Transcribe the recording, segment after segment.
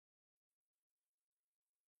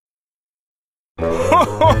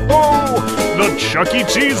ho, ho! The Chuck E.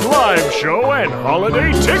 Cheese live show and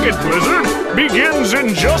holiday ticket blizzard begins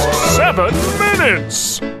in just 7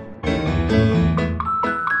 minutes!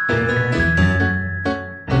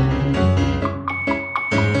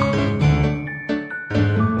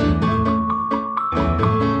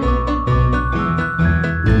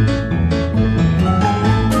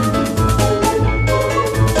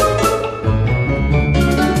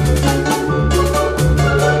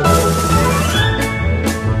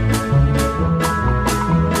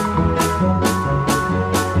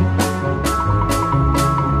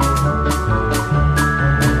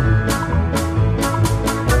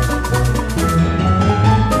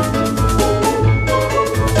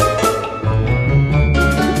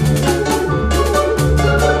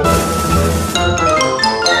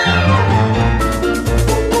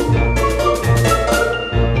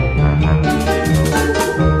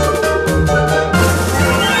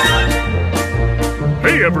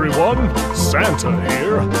 Hey everyone, Santa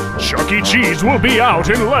here. Chuck E. Cheese will be out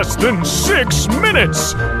in less than 6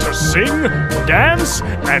 minutes to sing, dance,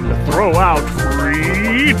 and throw out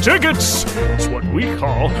free tickets. It's what we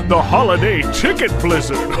call the holiday ticket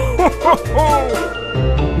blizzard. Ho, ho, ho!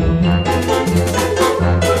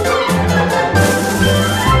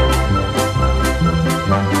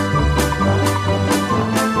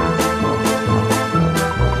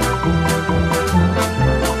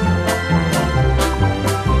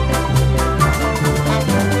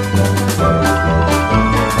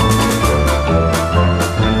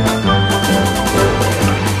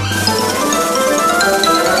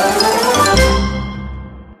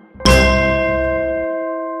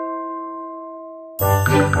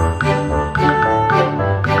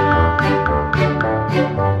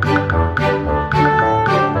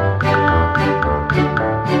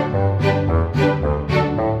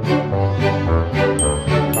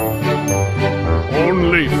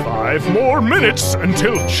 Only 5 more minutes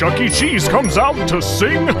until Chuck E. Cheese comes out to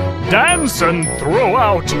sing, dance, and throw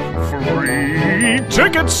out free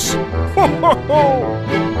tickets! Ho, ho, ho!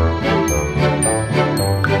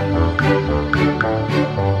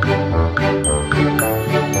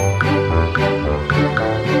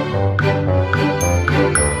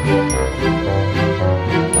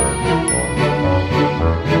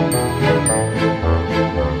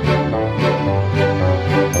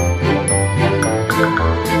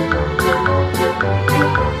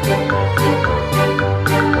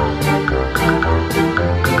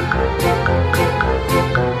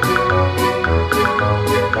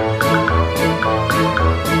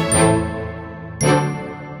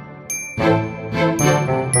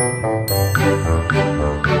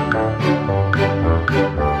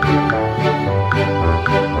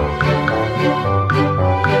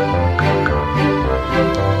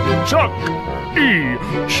 Chuck E.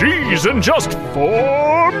 Cheese in just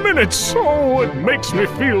 4 minutes. Oh, it makes me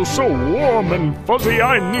feel so warm and fuzzy.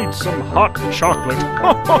 I need some hot chocolate.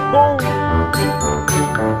 Ho, ho, ho.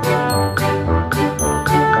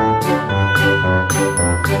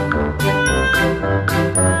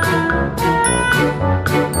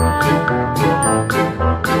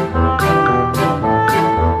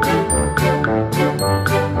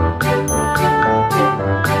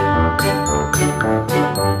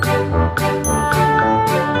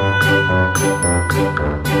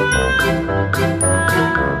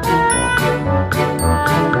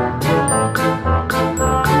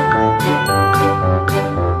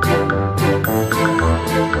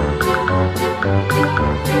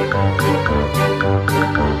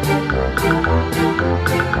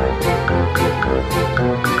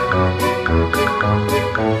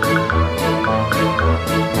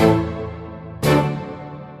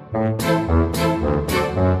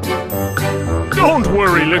 Don't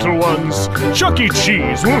worry, little ones. Chuck E.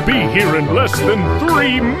 Cheese will be here in less than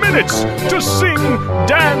 3 minutes to sing,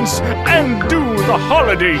 dance, and do the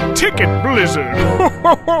holiday ticket blizzard.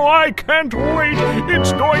 I can't wait.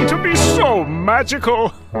 It's going to be so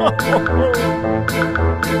magical.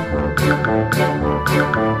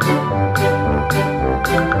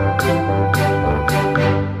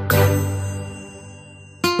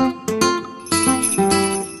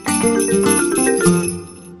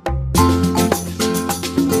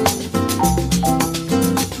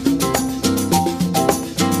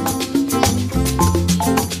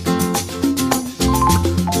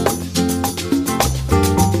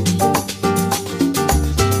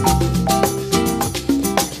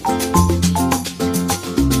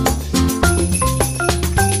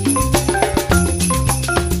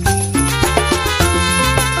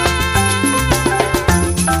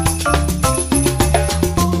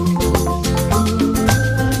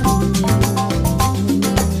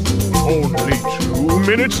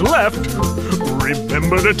 minutes left.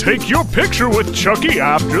 Remember to take your picture with Chucky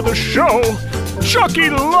after the show. Chucky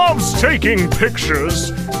loves taking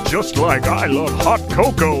pictures, just like I love hot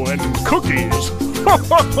cocoa and cookies. Ho,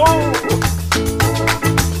 ho, ho!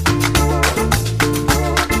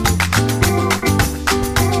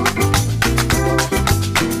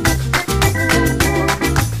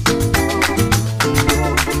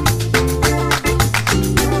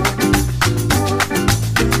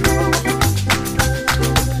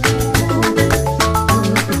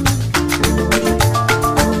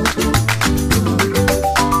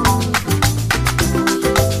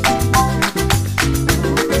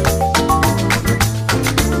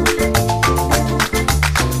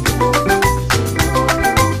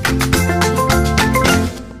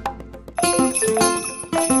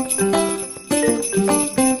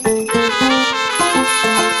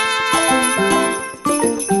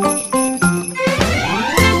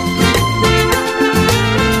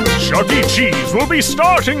 Chuck E. Cheese will be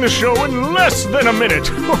starting the show in less than a minute.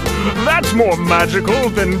 That's more magical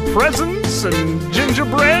than presents and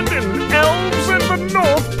gingerbread and elves in the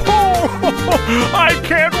North Pole. I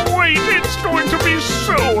can't wait. It's going to be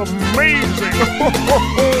so amazing.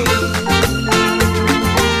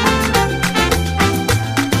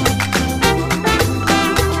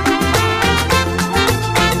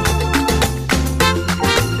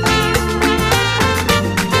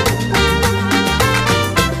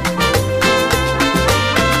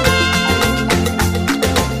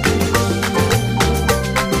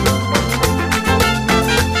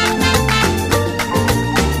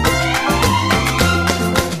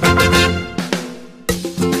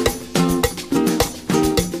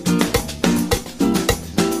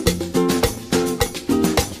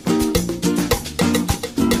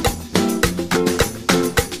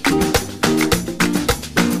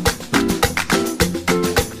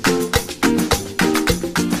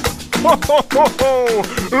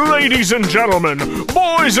 Ladies and gentlemen,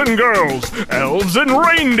 boys and girls, elves and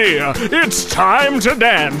reindeer, it's time to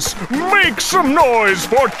dance. Make some noise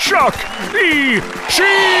for Chuck E. Cheese!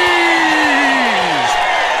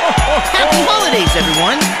 Happy holidays,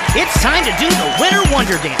 everyone! It's time to do the Winter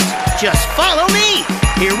Wonder Dance. Just follow me.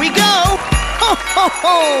 Here we go. Ho, ho,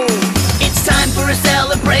 ho! It's time for a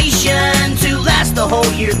celebration to last the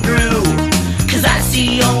whole year through. 'Cause I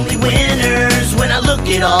see only winners when I look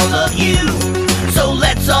at all of you. So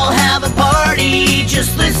let's all have a party,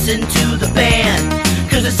 just listen to the band.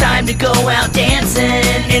 'Cause it's time to go out dancing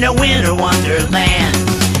in a winter wonderland.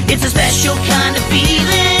 It's a special kind of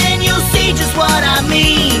feeling, you'll see just what I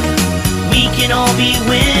mean. We can all be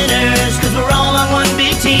winners, 'cause we're all on one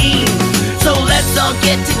big team. So let's all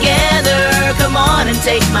get together, come on and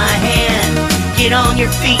take my hand. Get on your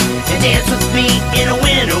feet and dance with me in a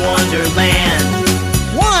winter wonderland.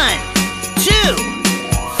 1, 2,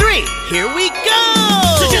 3, here we go!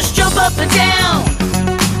 So just jump up and down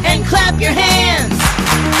and clap your hands.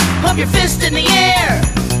 Pump your fist in the air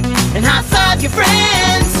and high-five your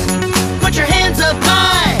friends. Put your hands up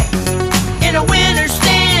high in a winter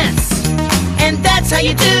stance. And that's how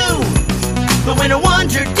you do the Winter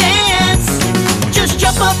Wonder Dance. Just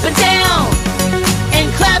jump up and down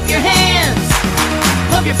and clap your hands.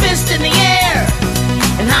 Pump your fist in the air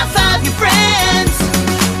and high-five your friends.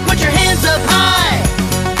 Put your hands up high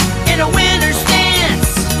in a winter stance.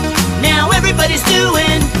 Now everybody's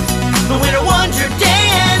doing the Winter Wonder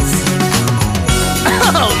Dance.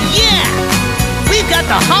 Oh yeah! We've got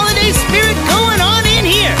the holiday spirit going on in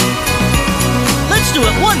here. Let's do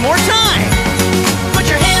it one more time. Put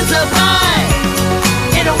your hands up high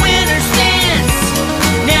in a winter stance.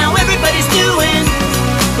 Now everybody's doing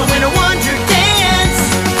the Winter Wonder Dance.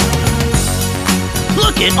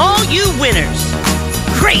 Look at all you winners.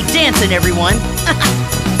 Great dancing, everyone.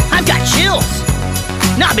 I've got chills.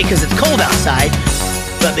 Not because it's cold outside,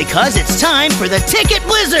 but because it's time for the Ticket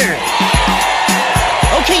Blizzard.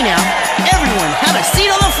 Okay now, everyone have a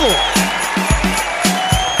seat on the floor.